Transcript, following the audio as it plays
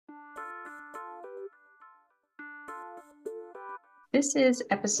This is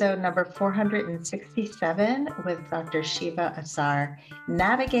episode number 467 with Dr. Shiva Asar,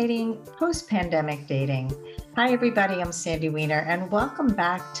 Navigating Post-Pandemic Dating. Hi, everybody. I'm Sandy Weiner, and welcome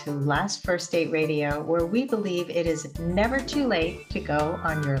back to Last First Date Radio, where we believe it is never too late to go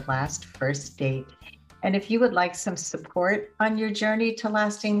on your last first date. And if you would like some support on your journey to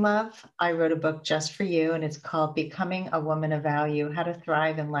lasting love, I wrote a book just for you, and it's called Becoming a Woman of Value, How to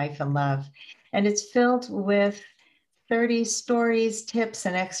Thrive in Life and Love. And it's filled with 30 stories, tips,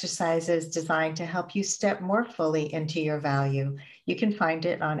 and exercises designed to help you step more fully into your value. You can find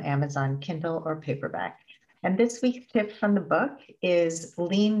it on Amazon, Kindle, or paperback. And this week's tip from the book is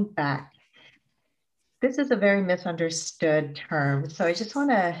lean back. This is a very misunderstood term, so I just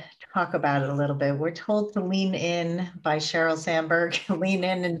want to talk about it a little bit. We're told to lean in by Sheryl Sandberg, lean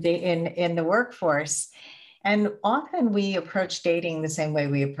in the workforce. And often we approach dating the same way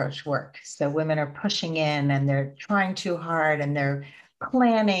we approach work. So women are pushing in and they're trying too hard and they're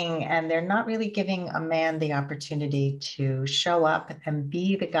planning and they're not really giving a man the opportunity to show up and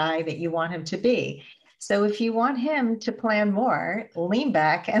be the guy that you want him to be. So if you want him to plan more, lean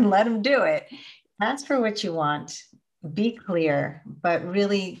back and let him do it. Ask for what you want, be clear, but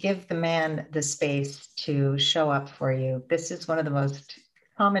really give the man the space to show up for you. This is one of the most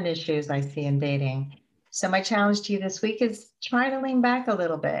common issues I see in dating. So my challenge to you this week is try to lean back a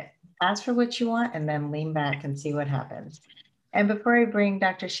little bit, ask for what you want, and then lean back and see what happens. And before I bring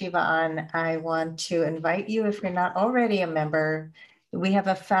Dr. Shiva on, I want to invite you, if you're not already a member, we have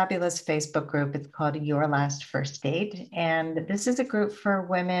a fabulous Facebook group. It's called Your Last First Date. And this is a group for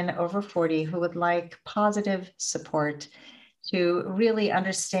women over 40 who would like positive support to really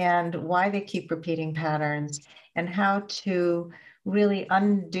understand why they keep repeating patterns and how to really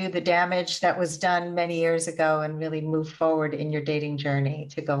undo the damage that was done many years ago and really move forward in your dating journey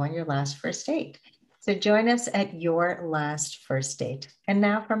to go on your last first date. So join us at Your Last First Date. And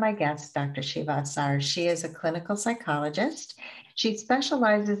now for my guest, Dr. Shiva Asar. She is a clinical psychologist. She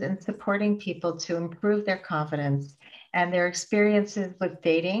specializes in supporting people to improve their confidence and their experiences with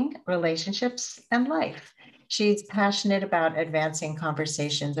dating, relationships, and life. She's passionate about advancing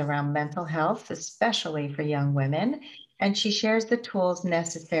conversations around mental health, especially for young women. And she shares the tools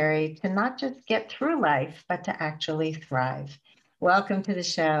necessary to not just get through life, but to actually thrive. Welcome to the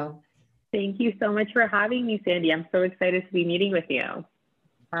show. Thank you so much for having me, Sandy. I'm so excited to be meeting with you.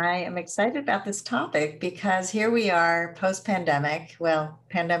 I am excited about this topic because here we are post-pandemic. Well,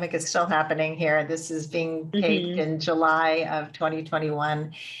 pandemic is still happening here. This is being taped in July of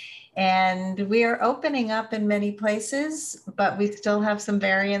 2021. And we are opening up in many places, but we still have some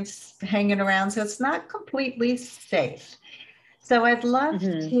variants hanging around. So it's not completely safe. So I'd love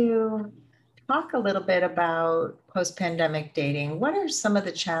to talk a little bit about post-pandemic dating. What are some of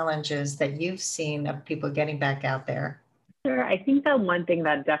the challenges that you've seen of people getting back out there? Sure. I think that one thing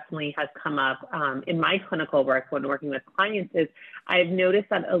that definitely has come up in my clinical work when working with clients is I've noticed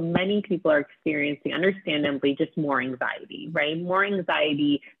that many people are experiencing, understandably, just more anxiety, right? More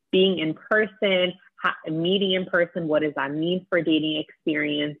anxiety being in person, meeting in person. What does that mean for dating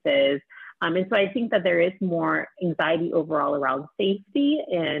experiences? And so I think that there is more anxiety overall around safety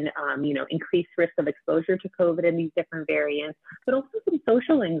and, increased risk of exposure to COVID and these different variants, but also some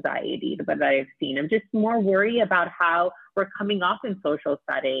social anxiety that I've seen. I'm just more worried about how we're coming off in social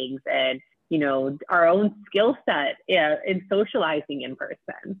settings and, our own skill set in socializing in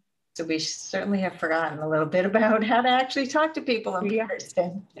person. So we certainly have forgotten a little bit about how to actually talk to people in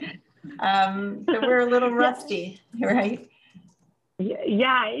person. So we're a little rusty, right?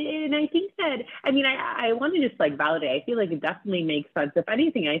 Yeah, and I think that, I want to just validate. I feel like it definitely makes sense. If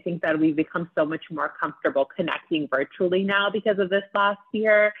anything, I think that we've become so much more comfortable connecting virtually now because of this last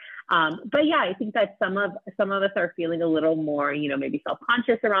year. But yeah, I think that some of us are feeling a little more, maybe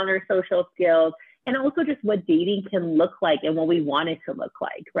self-conscious around our social skills and also just what dating can look like and what we want it to look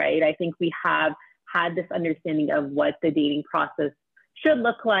like, right? I think we have had this understanding of what the dating process should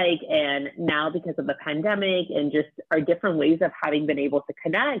look like. And now because of the pandemic and just our different ways of having been able to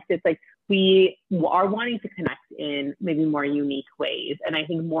connect, it's like we are wanting to connect in maybe more unique ways. And I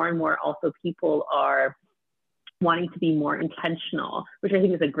think more and more also people are wanting to be more intentional, which I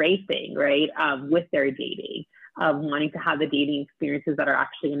think is a great thing, right? With their dating, wanting to have the dating experiences that are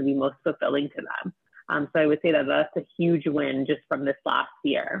actually going to be most fulfilling to them. So I would say that that's a huge win just from this last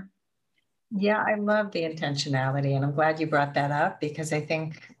year. Yeah, I love the intentionality, and I'm glad you brought that up because I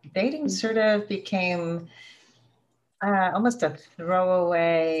think dating sort of became almost a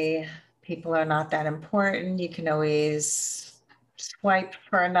throwaway. People are not that important. You can always swipe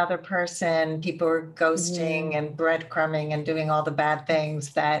for another person. People are ghosting and breadcrumbing and doing all the bad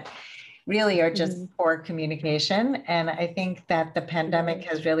things that really are just Mm-hmm. poor communication. And I think that the pandemic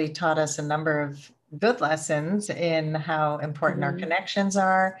has really taught us a number of good lessons in how important our Mm-hmm. connections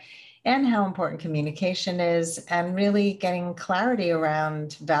are and how important communication is, and really getting clarity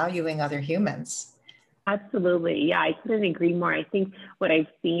around valuing other humans. Absolutely. Yeah, I couldn't agree more. I think what I've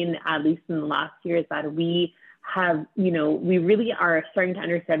seen, at least in the last year, is that we have, we really are starting to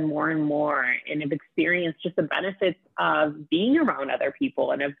understand more and more and have experienced just the benefits of being around other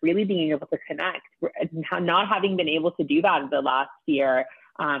people and of really being able to connect, not having been able to do that in the last year,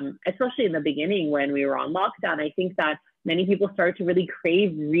 especially in the beginning when we were on lockdown. I think that many people start to really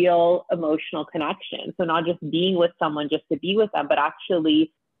crave real emotional connection. So not just being with someone just to be with them, but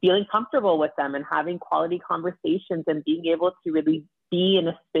actually feeling comfortable with them and having quality conversations and being able to really be in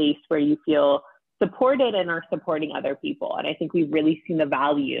a space where you feel supported and are supporting other people. And I think we've really seen the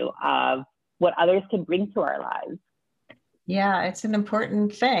value of what others can bring to our lives. Yeah, it's an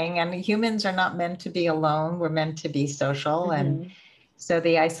important thing. And humans are not meant to be alone. We're meant to be social. And Mm-hmm. so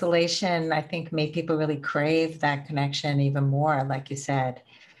the isolation, I think, made people really crave that connection even more, like you said.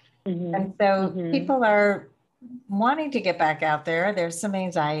 And Mm-hmm. so Mm-hmm. people are wanting to get back out there. There's some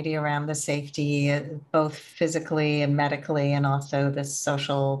anxiety around the safety, both physically and medically, and also the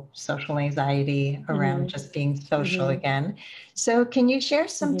social anxiety around Mm-hmm. just being social Mm-hmm. again. So can you share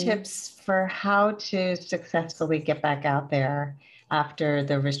some Mm-hmm. tips for how to successfully get back out there after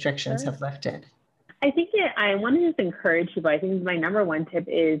the restrictions Sure. have lifted? I want to just encourage people. I think my number one tip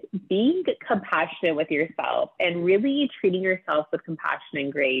is being compassionate with yourself and really treating yourself with compassion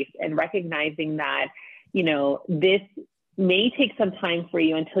and grace, and recognizing that, this may take some time for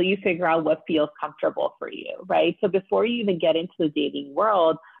you until you figure out what feels comfortable for you, right? So before you even get into the dating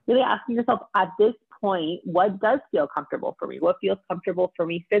world, really asking yourself at this point, what does feel comfortable for me? What feels comfortable for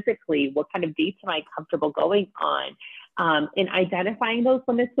me physically? What kind of dates am I comfortable going on? In identifying those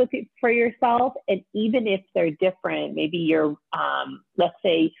limits for yourself. And even if they're different, maybe you're, let's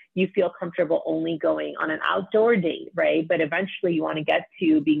say you feel comfortable only going on an outdoor date, right? But eventually you want to get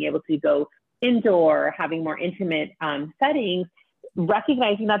to being able to go indoor, having more intimate settings,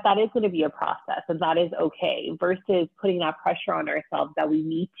 recognizing that that is going to be a process and that is okay, versus putting that pressure on ourselves that we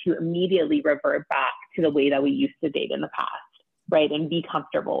need to immediately revert back to the way that we used to date in the past. Right, and be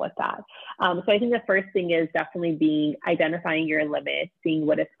comfortable with that. So I think the first thing is definitely identifying your limits, seeing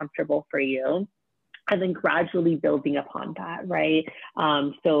what is comfortable for you, and then gradually building upon that, right?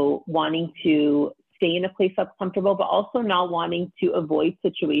 So wanting to stay in a place that's comfortable, but also not wanting to avoid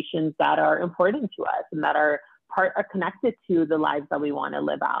situations that are important to us and that are connected to the lives that we want to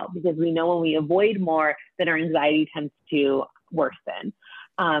live out, because we know when we avoid more, then our anxiety tends to worsen.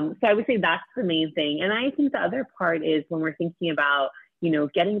 So I would say that's the main thing. And I think the other part is when we're thinking about,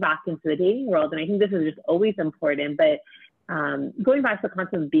 getting back into the dating world, and I think this is just always important, but going back to the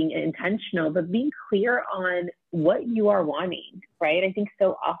concept of being intentional, but being clear on what you are wanting, right? I think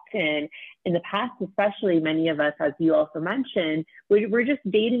so often in the past, especially many of us, as you also mentioned, we're just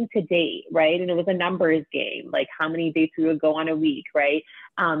dating to date, right? And it was a numbers game, like how many dates we would go on a week, right?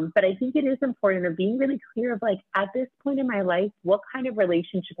 But I think it is important of being really clear of, like, at this point in my life, what kind of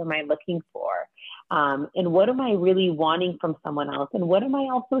relationship am I looking for? And what am I really wanting from someone else? And what am I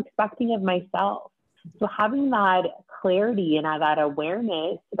also expecting of myself? So having that clarity and that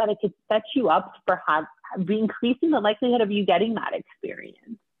awareness, so that it could set you up for increasing the likelihood of you getting that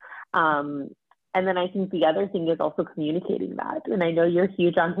experience. And then I think the other thing is also communicating that. And I know you're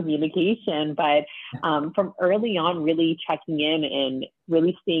huge on communication, but from early on, really checking in and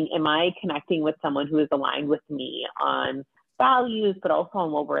really seeing, am I connecting with someone who is aligned with me on values, but also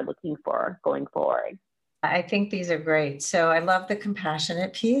on what we're looking for going forward. I think these are great. So I love the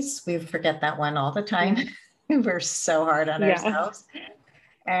compassionate piece. We forget that one all the time. We're so hard on ourselves.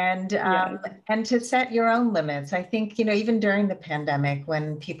 And Yes. and to set your own limits. I think, even during the pandemic,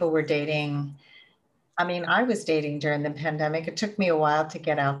 when people were dating, I mean, I was dating during the pandemic. It took me a while to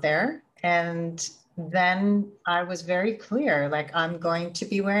get out there. And then I was very clear, like, I'm going to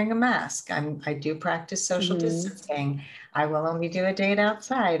be wearing a mask. I do practice social distancing. I will only do a date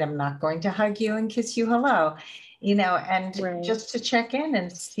outside. I'm not going to hug you and kiss you hello, and just to check in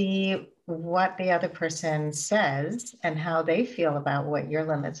and see what the other person says and how they feel about what your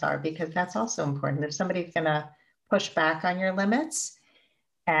limits are, because that's also important. If somebody's going to push back on your limits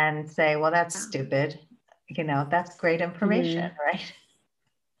and say, well, that's stupid, that's great information, right?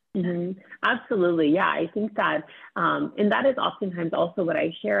 Absolutely. Yeah. I think that, and that is oftentimes also what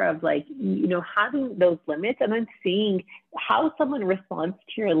I share of like, having those limits and then seeing how someone responds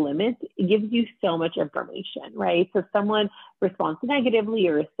to your limits, it gives you so much information, right? So if someone responds negatively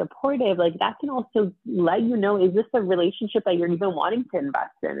or is supportive, like that can also let you know, is this a relationship that you're even wanting to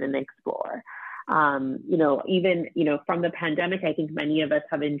invest in and explore? Even, from the pandemic, I think many of us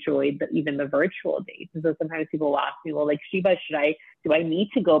have enjoyed even the virtual dates. And so sometimes people will ask me, well, like, Shiva, do I need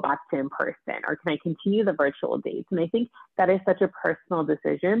to go back to in person or can I continue the virtual dates? And I think that is such a personal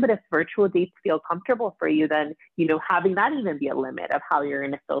decision. But if virtual dates feel comfortable for you, then, having that even be a limit of how you're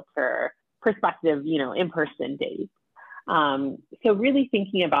going to filter prospective, in-person dates. So really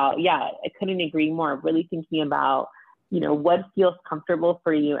thinking about, I couldn't agree more, really thinking about, what feels comfortable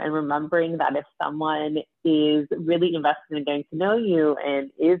for you and remembering that if someone is really invested in getting to know you and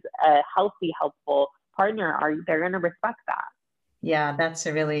is a healthy, helpful partner, they're going to respect that. Yeah, that's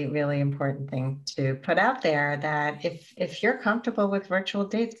a really, really important thing to put out there, that if you're comfortable with virtual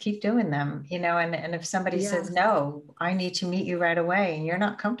dates, keep doing them, and if somebody says, no, I need to meet you right away, and you're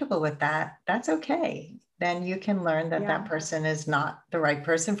not comfortable with that, that's okay. Then you can learn that that person is not the right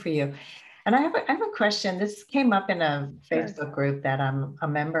person for you. And I have a question. This came up in a Facebook group that I'm a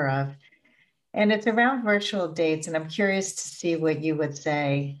member of, and it's around virtual dates. And I'm curious to see what you would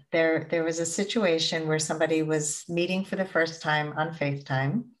say. There was a situation where somebody was meeting for the first time on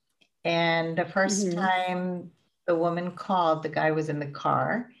FaceTime. And the first time the woman called, the guy was in the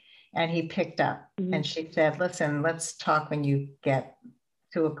car and he picked up and she said, listen, let's talk when you get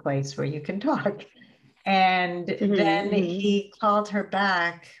to a place where you can talk. And then he called her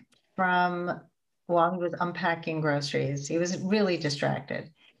back while he was unpacking groceries. He was really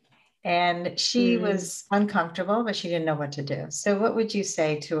distracted. And she was uncomfortable, but she didn't know what to do. So what would you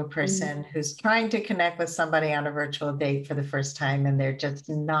say to a person who's trying to connect with somebody on a virtual date for the first time and they're just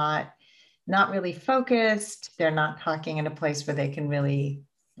not really focused? They're not talking in a place where they can really,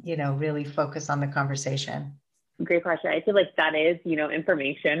 really focus on the conversation. Great question. I feel like that is,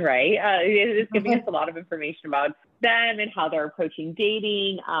 information, right? It's giving us a lot of information about them and how they're approaching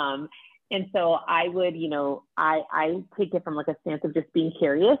dating. And so I would, I take it from like a stance of just being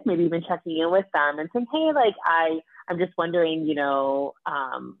curious, maybe even checking in with them and saying, hey, like, I'm just wondering, if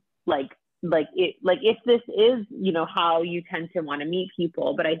this is, how you tend to want to meet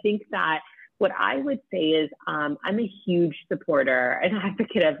people. But I think that what I would say is I'm a huge supporter and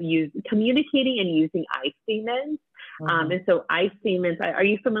advocate of communicating and using I statements. And so I statements, are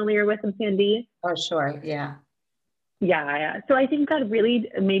you familiar with them, Sandy? Oh, sure. Yeah. Yeah. So I think that really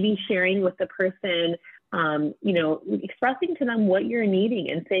maybe sharing with the person, expressing to them what you're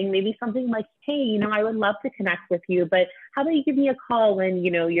needing and saying maybe something like, hey, I would love to connect with you, but how about you give me a call when,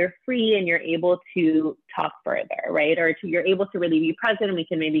 you're free and you're able to talk further, right? Or you're able to really be present and we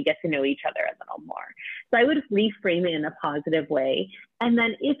can maybe get to know each other a little more. So I would reframe it in a positive way. And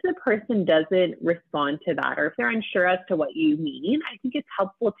then if the person doesn't respond to that, or if they're unsure as to what you mean, I think it's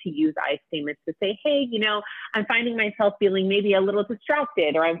helpful to use I statements to say, hey, I'm finding myself feeling maybe a little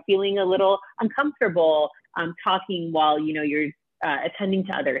distracted, or I'm feeling a little uncomfortable talking while, you're attending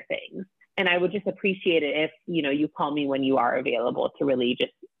to other things. And I would just appreciate it if, you call me when you are available to really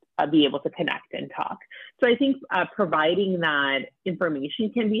just be able to connect and talk. So I think providing that information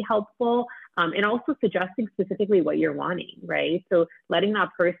can be helpful, and also suggesting specifically what you're wanting, right? So letting that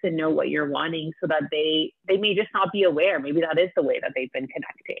person know what you're wanting so that they may just not be aware. Maybe that is the way that they've been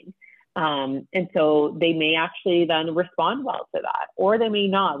connecting. And so they may actually then respond well to that, or they may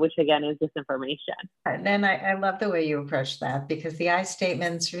not, which again is disinformation. And I love the way you approach that, because the I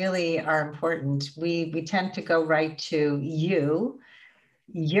statements really are important. We tend to go right to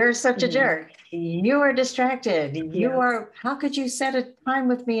you're such a jerk. You are distracted. How could you set a time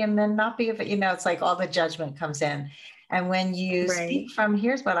with me and then not be, it's like all the judgment comes in. And when you speak from,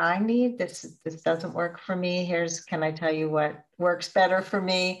 here's what I need, this doesn't work for me. Can I tell you what works better for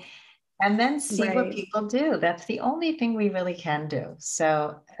me? And then see what people do. That's the only thing we really can do.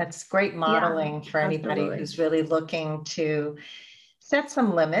 So that's great modeling for anybody who's really looking to set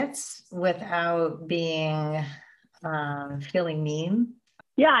some limits without being feeling mean.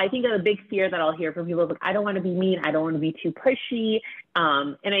 Yeah, I think a big fear that I'll hear from people is like, I don't want to be mean. I don't want to be too pushy.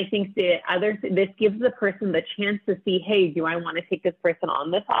 And I think this gives the person the chance to see, hey, do I want to take this person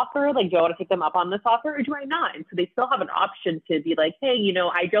on this offer? Like, do I want to take them up on this offer, or do I not? And so they still have an option to be like, hey,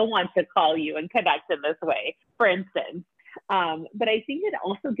 I don't want to call you and connect in this way, for instance. But I think it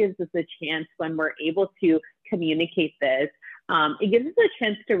also gives us a chance when we're able to communicate this. It gives us a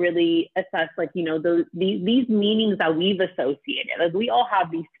chance to really assess, like, these meanings that we've associated. Like, we all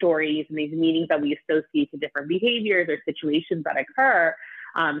have these stories and these meanings that we associate to different behaviors or situations that occur.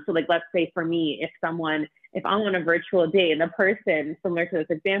 So like, let's say for me, if I'm on a virtual date and the person, similar to this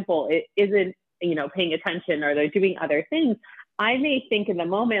example, it isn't, paying attention or they're doing other things, I may think in the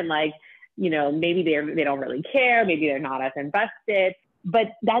moment, like, maybe they don't really care, maybe they're not as invested,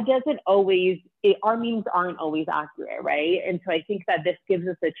 but that doesn't always, our meanings aren't always accurate, right? And so I think that this gives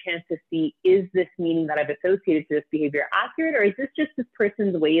us a chance to see, is this meaning that I've associated to this behavior accurate, or is this just this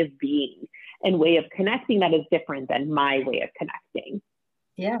person's way of being and way of connecting that is different than my way of connecting?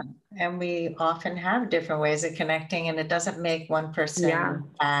 Yeah. And we often have different ways of connecting, and it doesn't make one person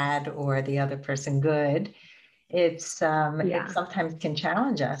bad or the other person good. It sometimes can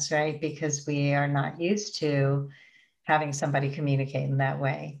challenge us, right? Because we are not used to having somebody communicate in that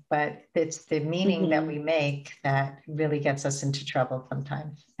way. But it's the meaning that we make that really gets us into trouble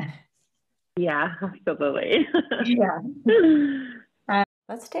sometimes. Yeah, absolutely. Yeah.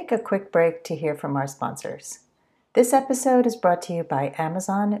 Let's take a quick break to hear from our sponsors. This episode is brought to you by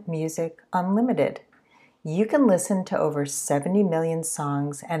Amazon Music Unlimited. You can listen to over 70 million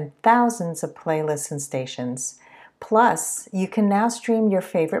songs and thousands of playlists and stations. Plus, you can now stream your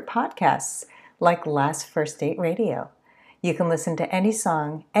favorite podcasts, like Last First Date Radio. You can listen to any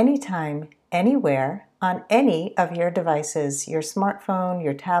song, anytime, anywhere, on any of your devices, your smartphone,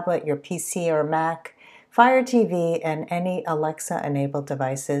 your tablet, your PC or Mac, Fire TV, and any Alexa-enabled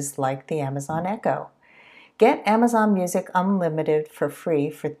devices like the Amazon Echo. Get Amazon Music Unlimited for free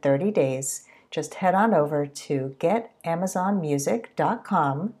for 30 days. Just head on over to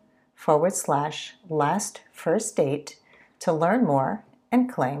getamazonmusic.com/lastfirstdate to learn more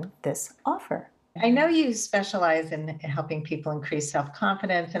and claim this offer. I know you specialize in helping people increase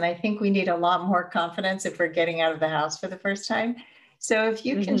self-confidence, and I think we need a lot more confidence if we're getting out of the house for the first time. So if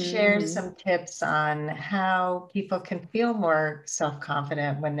you can share some tips on how people can feel more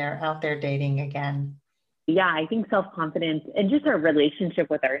self-confident when they're out there dating again. Yeah, I think self-confidence and just our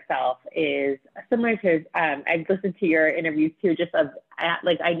relationship with ourselves is similar to, I've listened to your interviews too,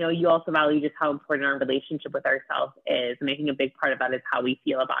 I know you also value just how important our relationship with ourselves is. And I think a big part of that is how we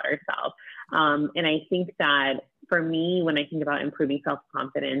feel about ourselves. And I think that for me, when I think about improving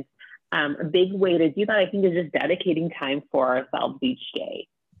self-confidence, a big way to do that, I think, is just dedicating time for ourselves each day,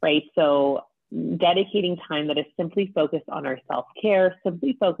 right? So dedicating time that is simply focused on our self-care,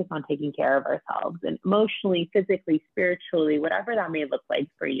 simply focused on taking care of ourselves, and emotionally, physically, spiritually, whatever that may look like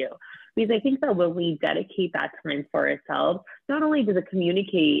for you. Because I think that when we dedicate that time for ourselves, not only does it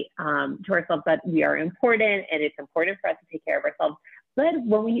communicate to ourselves that we are important and it's important for us to take care of ourselves, but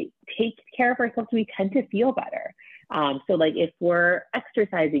when we take care of ourselves, we tend to feel better. So like if we're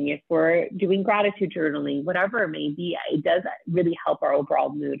exercising, if we're doing gratitude journaling, whatever it may be, it does really help our overall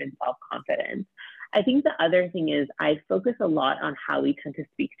mood and self-confidence. I think the other thing is I focus a lot on how we tend to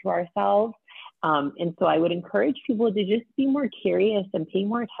speak to ourselves. And so I would encourage people to just be more curious and pay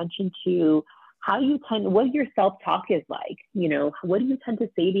more attention to what your self-talk is like. What do you tend to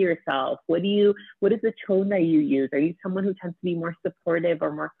say to yourself? What is the tone that you use? Are you someone who tends to be more supportive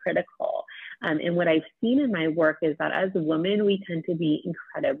or more critical? And what I've seen in my work is that as women, we tend to be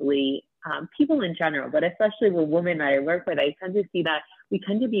incredibly, people in general, but especially with women I work with, I tend to see that we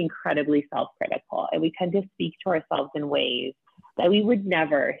tend to be incredibly self-critical, and we tend to speak to ourselves in ways that we would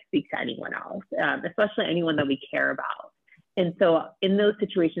never speak to anyone else, especially anyone that we care about. And so in those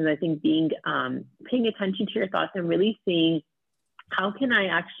situations, I think paying attention to your thoughts and really seeing how can I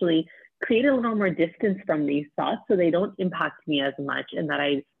actually create a little more distance from these thoughts so they don't impact me as much, and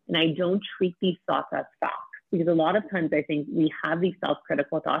I don't treat these thoughts as facts. Because a lot of times I think we have these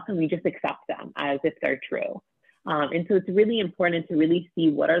self-critical thoughts and we just accept them as if they're true. And so it's really important to really see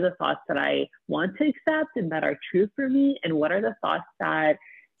what are the thoughts that I want to accept and that are true for me, and what are the thoughts that,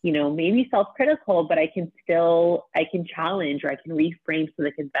 maybe self-critical, but I can challenge, or I can reframe so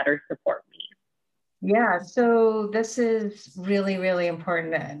they can better support me. Yeah, so this is really, really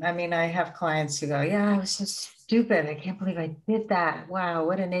important. I mean, I have clients who go, yeah, I was so stupid. I can't believe I did that. Wow,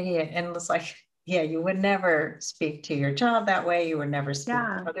 what an idiot. And it's like, yeah, you would never speak to your job that way. You would never speak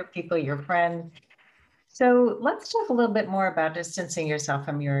to other people, your friends. So let's talk a little bit more about distancing yourself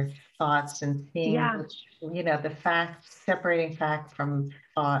from your thoughts and seeing, the separating fact from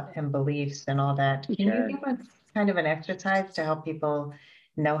thought and beliefs and all that. Can you give us kind of an exercise to help people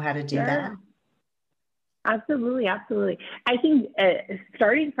know how to do that? Absolutely. I think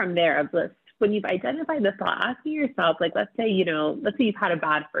starting from there, when you've identified the thought, asking yourself, like, let's say you've had a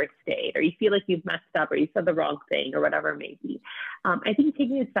bad first date, or you feel like you've messed up, or you said the wrong thing, or whatever it may be. I think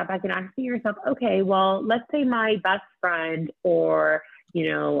taking a step back and asking yourself, okay, well, let's say my best friend, or,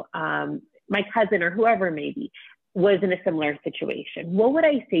 my cousin, or whoever it may be, was in a similar situation, what would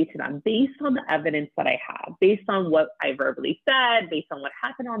I say to them based on the evidence that I have, based on what I verbally said, based on what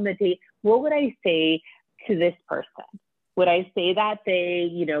happened on the date? What would I say to this person? Would I say that they,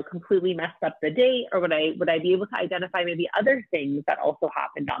 completely messed up the date, or would I be able to identify maybe other things that also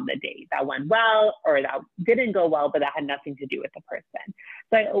happened on the date that went well or that didn't go well, but that had nothing to do with the person?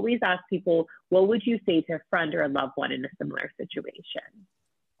 So I always ask people, what would you say to a friend or a loved one in a similar situation?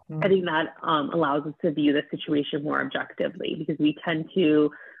 I think that allows us to view the situation more objectively, because we tend to,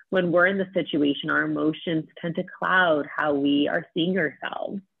 when we're in the situation, our emotions tend to cloud how we are seeing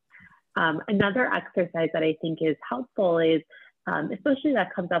ourselves. Another exercise that I think is helpful is, especially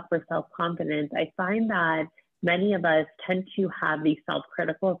that comes up for self-confidence, I find that many of us tend to have these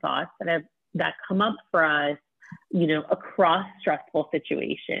self-critical thoughts that come up for us, across stressful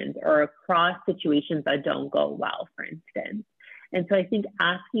situations or across situations that don't go well, for instance. And so I think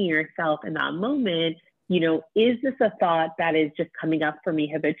asking yourself in that moment, is this a thought that is just coming up for me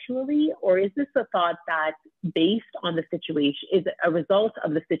habitually, or is this a thought that's based on the situation, is a result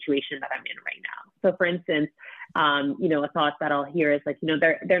of the situation that I'm in right now? So for instance, a thought that I'll hear is like,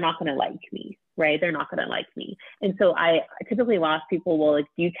 they're not going to like me, right? They're not going to like me. And so I typically will ask people, well, like,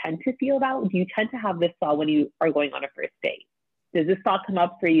 do you tend to feel that? Do you tend to have this thought when you are going on a first date? Does this thought come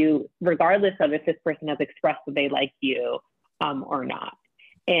up for you regardless of if this person has expressed that they like you or not?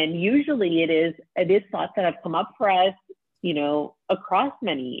 And usually it is thoughts that have come up for us, across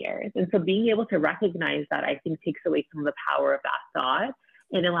many years. And so being able to recognize that, I think, takes away some of the power of that thought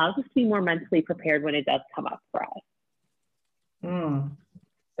and allows us to be more mentally prepared when it does come up for us.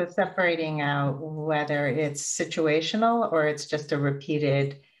 So separating out whether it's situational or it's just a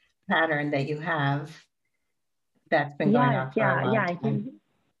repeated pattern that you have that's been going on for a long time.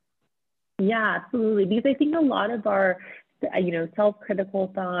 Yeah, absolutely. Because I think a lot of our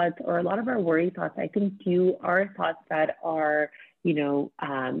self-critical thoughts, or a lot of our worry thoughts, I think are thoughts that are,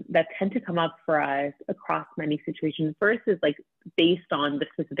 that tend to come up for us across many situations versus like based on the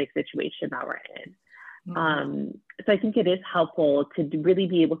specific situation that we're in. So I think it is helpful to really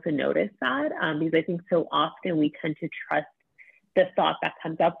be able to notice that, because I think so often we tend to trust the thought that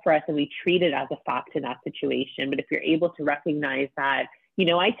comes up for us and we treat it as a fact in that situation. But if you're able to recognize that,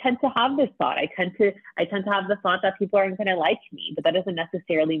 I tend to have this thought. I tend to have the thought that people aren't going to like me, but that doesn't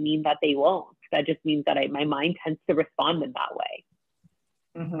necessarily mean that they won't. That just means that my mind tends to respond in that way.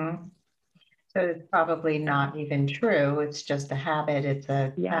 So it's probably not even true. It's just a habit. It's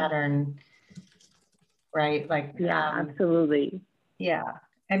a pattern, right? Like, absolutely. Yeah.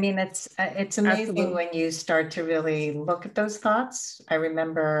 I mean, it's amazing Absolutely. when you start to really look at those thoughts. I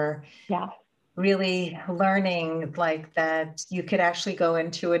remember really learning like that you could actually go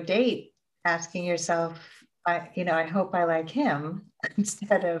into a date asking yourself, I hope I like him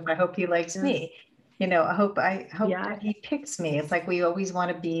instead of I hope he likes me. I hope that he picks me. It's like we always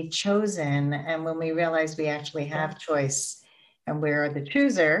want to be chosen. And when we realize we actually have choice and we're the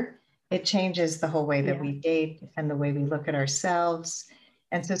chooser, it changes the whole way that we date and the way we look at ourselves.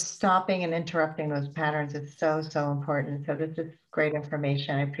 And so stopping and interrupting those patterns is so, so important. So this is great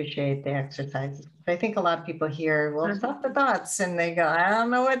information. I appreciate the exercises. I think a lot of people hear, well, stop the thoughts, and they go, I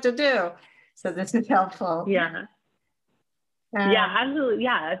don't know what to do. So this is helpful. Yeah, absolutely.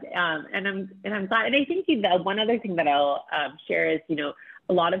 Yeah. And I'm glad. And I think that one other thing that I'll share is,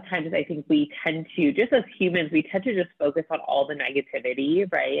 a lot of times I think we tend to, just as humans, we tend to just focus on all the negativity,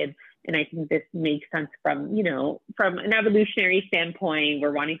 right? And I think this makes sense from an evolutionary standpoint,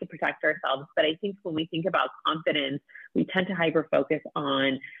 we're wanting to protect ourselves. But I think when we think about confidence, we tend to hyper focus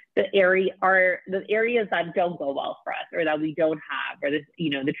on the areas that don't go well for us, or that we don't have, or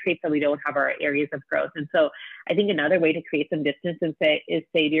the traits that we don't have are areas of growth. And so I think another way to create some distance is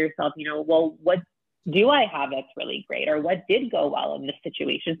say to yourself, well, what do I have that's really great, or what did go well in this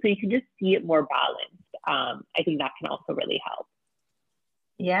situation? So you can just see it more balanced. I think that can also really help.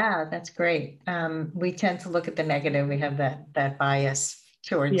 Yeah, that's great. We tend to look at the negative. We have that bias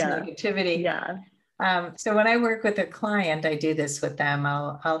towards negativity. So when I work with a client, I do this with them.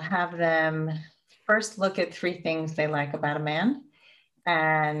 I'll have them first look at 3 things they like about a man,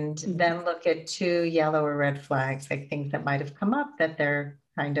 and then look at 2 yellow or red flags, like things that might have come up that they're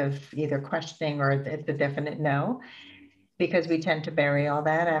kind of either questioning or it's a definite no, because we tend to bury all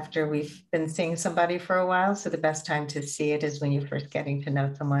that after we've been seeing somebody for a while. So the best time to see it is when you're first getting to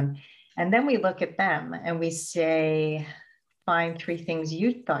know someone. And then we look at them and we say, find 3 things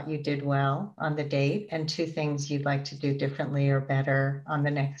you thought you did well on the date and 2 things you'd like to do differently or better on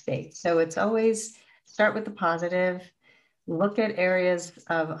the next date. So it's always start with the positive, look at areas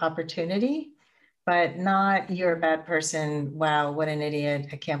of opportunity, but not you're a bad person. Wow, what an idiot.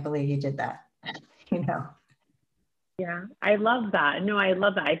 I can't believe you did that. Yeah, I love that. No, I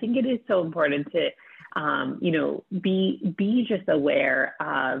love that. I think it is so important to, be just aware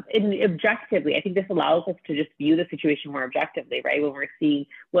of, and objectively. I think this allows us to just view the situation more objectively, right? When we're seeing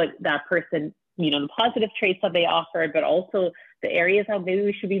what that person, the positive traits that they offered, but also the areas that maybe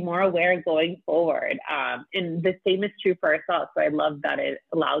we should be more aware going forward. And the same is true for ourselves. So I love that it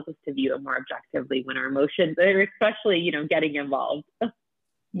allows us to view it more objectively when our emotions are especially, getting involved.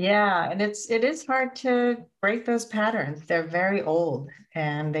 Yeah, and it is hard to break those patterns. They're very old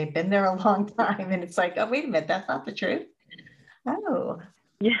and they've been there a long time. And it's like, oh, wait a minute, that's not the truth. Oh,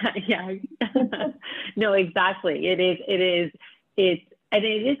 Yeah, yeah. No, exactly. And it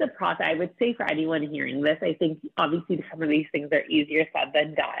is a process. I would say for anyone hearing this, I think obviously some of these things are easier said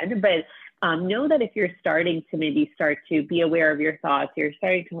than done, but know that if you're starting to maybe start to be aware of your thoughts, you're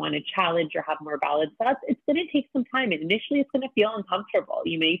starting to want to challenge or have more balanced thoughts, it's going to take some time. And initially it's going to feel uncomfortable.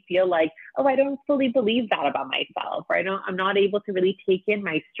 You may feel like, oh, I don't fully believe that about myself, or I'm not able to really take in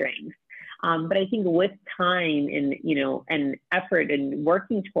my strengths. But I think with time and effort and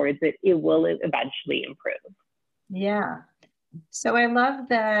working towards it, it will eventually improve. yeah. So I love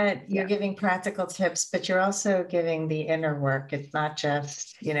that you're Yeah. giving practical tips, but you're also giving the inner work. It's not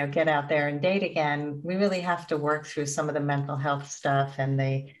just, get out there and date again. We really have to work through some of the mental health stuff and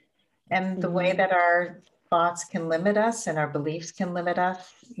the way Mhm. that our thoughts can limit us and our beliefs can limit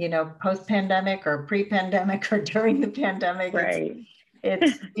us, post-pandemic or pre-pandemic or during the pandemic. Right.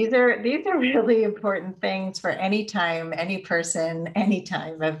 These are really important things for any time, any person, any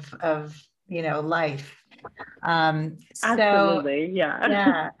time of life. So Absolutely. Yeah.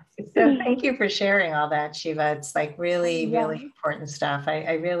 yeah. So thank you for sharing all that, Shiva. It's like really, Yeah. really important stuff.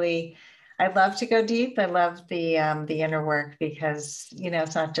 I love to go deep. I love the inner work because,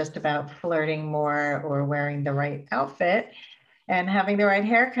 it's not just about flirting more or wearing the right outfit and having the right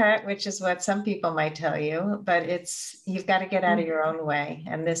haircut, which is what some people might tell you, but you've got to get out of your own way.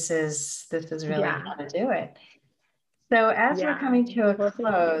 And this is really Yeah. how to do it. So as we're Yeah. coming to a Well, thank you.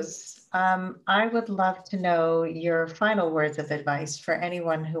 close, I would love to know your final words of advice for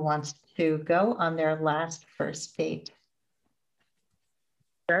anyone who wants to go on their last first date.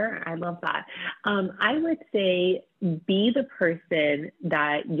 Sure. I love that. I would say be the person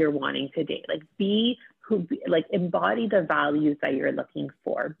that you're wanting to date. Like like embody the values that you're looking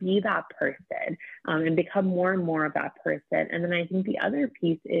for. Be that person, and become more and more of that person. And then I think the other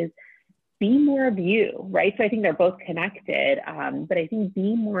piece is be more of you, right? So I think they're both connected, but I think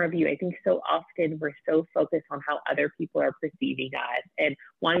be more of you. I think so often we're so focused on how other people are perceiving us and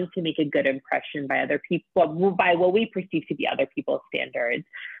wanting to make a good impression by other people, by what we perceive to be other people's standards.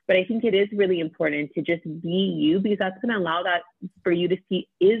 But I think it is really important to just be you, because that's going to allow that for you to see,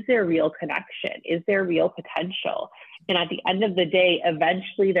 is there real connection? Is there real potential? And at the end of the day,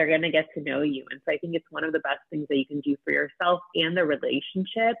 eventually they're going to get to know you. And so I think it's one of the best things that you can do for yourself and the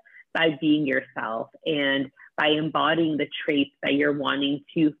relationship, by being yourself and by embodying the traits that you're wanting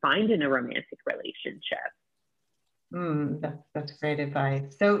to find in a romantic relationship. That's great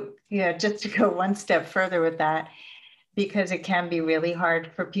advice. So yeah, just to go one step further with that, because it can be really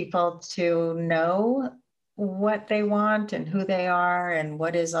hard for people to know what they want and who they are and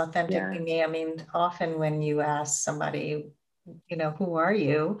what is authentically Yeah. me. I mean, often when you ask somebody, who are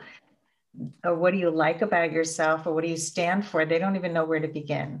you? Or what do you like about yourself, or what do you stand for, they don't even know where to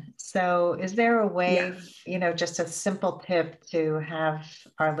begin. So is there a way, Yeah. just a simple tip to have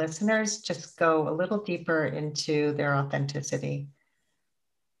our listeners just go a little deeper into their authenticity?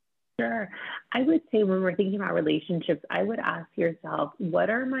 Sure. I would say when we're thinking about relationships, I would ask yourself,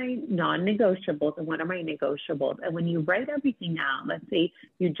 what are my non-negotiables and what are my negotiables? And when you write everything out, let's say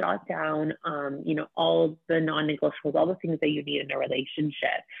you jot down, all the non-negotiables, all the things that you need in a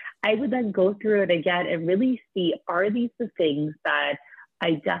relationship, I would then go through it again and really see, are these the things that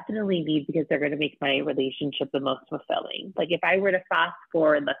I definitely need because they're going to make my relationship the most fulfilling? Like if I were to fast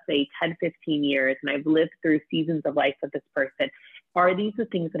forward, let's say 10, 15 years, and I've lived through seasons of life with this person, are these the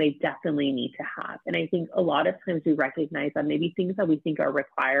things that I definitely need to have? And I think a lot of times we recognize that maybe things that we think are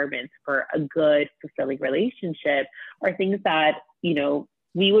requirements for a good, fulfilling relationship are things that,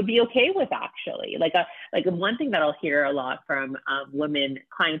 we would be okay with, actually. Like one thing that I'll hear a lot from women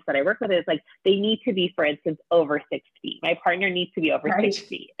clients that I work with is like, they need to be, for instance, over 6 feet. My partner needs to be over Right. 6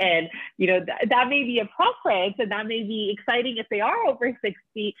 feet. And, that may be a preference and that may be exciting if they are over 6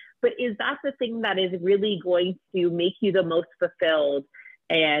 feet, but is that the thing that is really going to make you the most fulfilled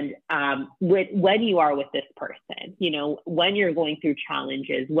And when you are with this person, you know, when you're going through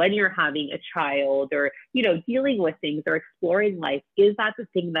challenges, when you're having a child, or, you know, dealing with things or exploring life, is that the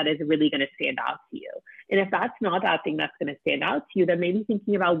thing that is really going to stand out to you? And if that's not that thing that's going to stand out to you, then maybe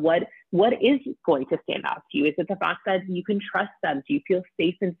thinking about what is going to stand out to you. Is it the fact that you can trust them? Do you feel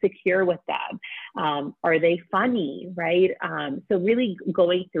safe and secure with them? Are they funny, right? So really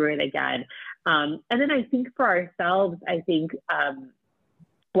going through it again. And then I think for ourselves, I think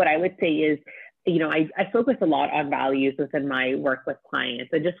what I would say is, you know, I focus a lot on values within my work with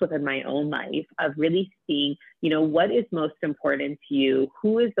clients and just within my own life, of really seeing, you know, what is most important to you?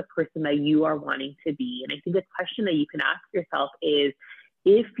 Who is the person that you are wanting to be? And I think the question that you can ask yourself is,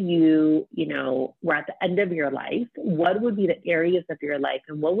 if you know, were at the end of your life, what would be the areas of your life,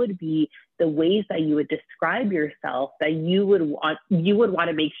 and what would be the ways that you would describe yourself that you would want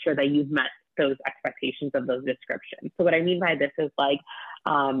to make sure that you've met those expectations of those descriptions? So what I mean by this is, like,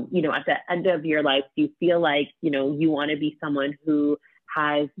 you know, at the end of your life, do you feel like, you know, you want to be someone who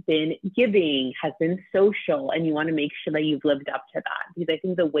has been giving, has been social, and you want to make sure that you've lived up to that? Because I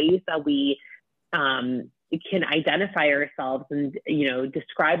think the ways that we can identify ourselves and, you know,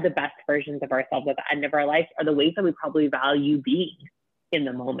 describe the best versions of ourselves at the end of our life are the ways that we probably value being in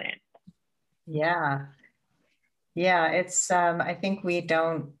the moment. Yeah. Yeah. It's, I think we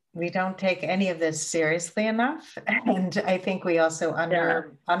don't take any of this seriously enough. And I think we also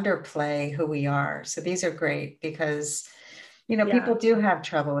underplay who we are. So these are great because, you know, people do have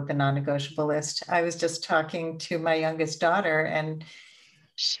trouble with the non-negotiable list. I was just talking to my youngest daughter, and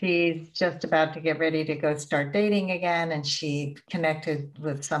she's just about to get ready to go start dating again. And she connected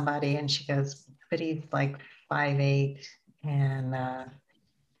with somebody, and she goes, but he's like 5'8", and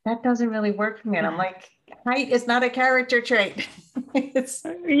that doesn't really work for me. And I'm like, height is not a character trait. Like, that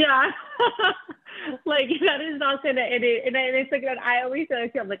is not gonna, and it's like that. I always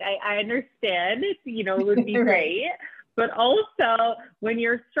say, I'm like, I understand, you know, it would be great. But also, when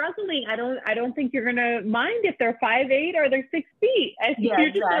you're struggling, I don't think you're gonna mind if they're 5'8" or they're 6 feet. I think you're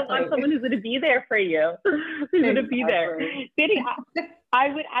just gonna want someone who's gonna be there for you, who's gonna be there. Sandy, I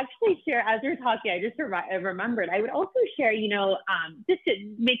would actually share, as you're talking, I just remembered, I would also share, you know, just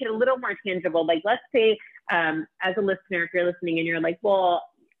to make it a little more tangible. Like, let's say, as a listener, if you're listening and you're like, well,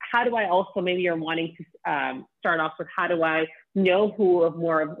 how do I also, maybe you're wanting to start off with, how do I know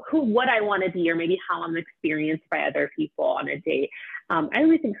what I want to be, or maybe how I'm experienced by other people on a date. I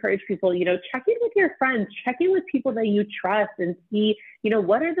always encourage people, you know, check in with your friends, check in with people that you trust, and see, you know,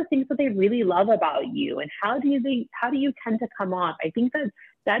 what are the things that they really love about you, and how do you tend to come off? I think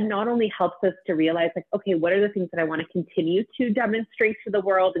that not only helps us to realize, like, okay, what are the things that I want to continue to demonstrate to the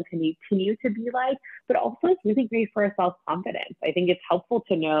world and continue to be like, but also it's really great for our self-confidence. I think it's helpful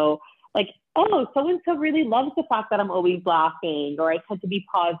to know, like, oh, so-and-so really loves the fact that I'm always laughing, or I tend to be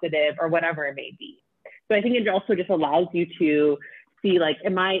positive, or whatever it may be. So I think it also just allows you to see, like,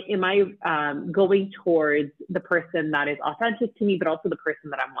 am I going towards the person that is authentic to me, but also the person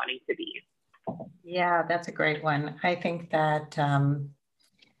that I'm wanting to be. Yeah, that's a great one. I think that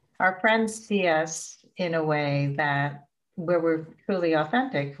our friends see us in a way that where we're truly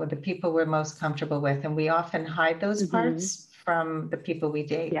authentic, with the people we're most comfortable with. And we often hide those parts from the people we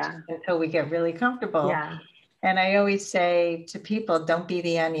date until we get really comfortable. Yeah. And I always say to people, don't be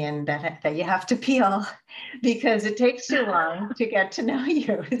the onion that you have to peel, because it takes too long to get to know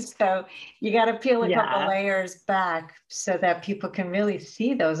you. So you got to peel a couple layers back so that people can really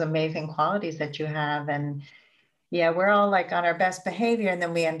see those amazing qualities that you have. And yeah, we're all like on our best behavior, and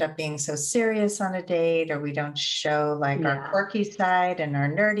then we end up being so serious on a date, or we don't show like our quirky side and our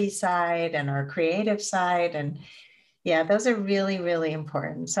nerdy side and our creative side. And yeah, those are really, really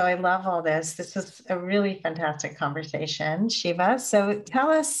important. So I love all this. This is a really fantastic conversation, Shiva. So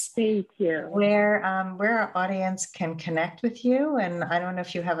tell us, thank you, where our audience can connect with you. And I don't know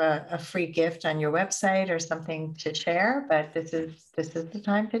if you have a free gift on your website or something to share, but this is the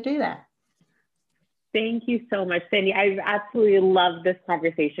time to do that. Thank you so much, Sandy. I've absolutely loved this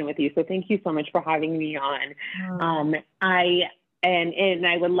conversation with you. So thank you so much for having me on. And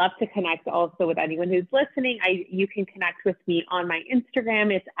I would love to connect also with anyone who's listening. You can connect with me on my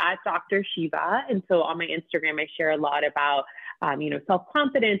Instagram. It's at Dr. Shiva. And so on my Instagram, I share a lot about,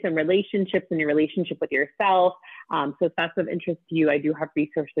 self-confidence and relationships and your relationship with yourself. So if that's of interest to you, I do have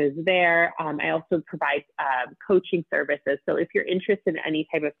resources there. I also provide coaching services. So if you're interested in any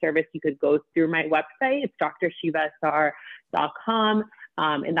type of service, you could go through my website. It's drshivaasar.com.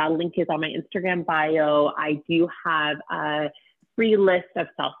 And that link is on my Instagram bio. I do have a free list of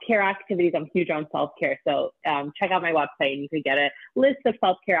self-care activities. I'm huge on self-care. So check out my website and you could get a list of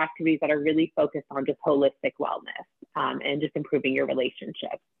self-care activities that are really focused on just holistic wellness. and just improving your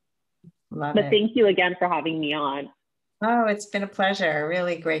relationship. Love But it. thank you again for having me on. Oh, it's been a pleasure.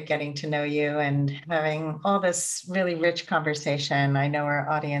 Really great getting to know you and having all this really rich conversation. I know our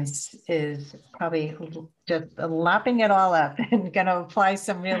audience is probably just lapping it all up and going to apply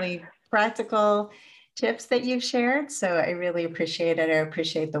some really practical tips that you've shared. So I really appreciate it. I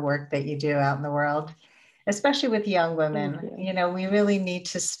appreciate the work that you do out in the world, especially with young women. You know, we really need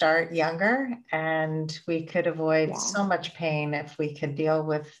to start younger, and we could avoid so much pain if we could deal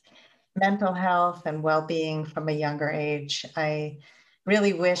with mental health and well-being from a younger age. I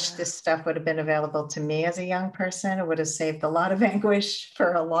really wish this stuff would have been available to me as a young person. It would have saved a lot of anguish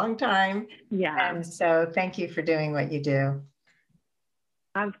for a long time. Yeah. And so thank you for doing what you do.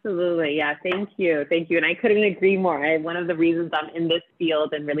 Absolutely. Yeah. Thank you. Thank you. And I couldn't agree more. One of the reasons I'm in this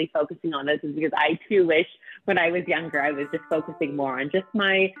field and really focusing on this is because I too wish when I was younger, I was just focusing more on just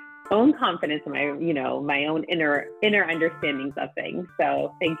my own confidence and my own inner understandings of things.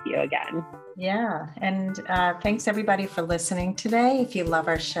 So thank you again. Yeah. And thanks everybody for listening today. If you love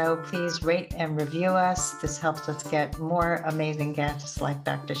our show, please rate and review us. This helps us get more amazing guests like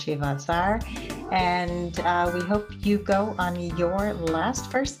Dr. Shiva Azar. And we hope you go on your last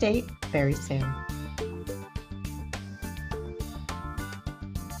first date very soon.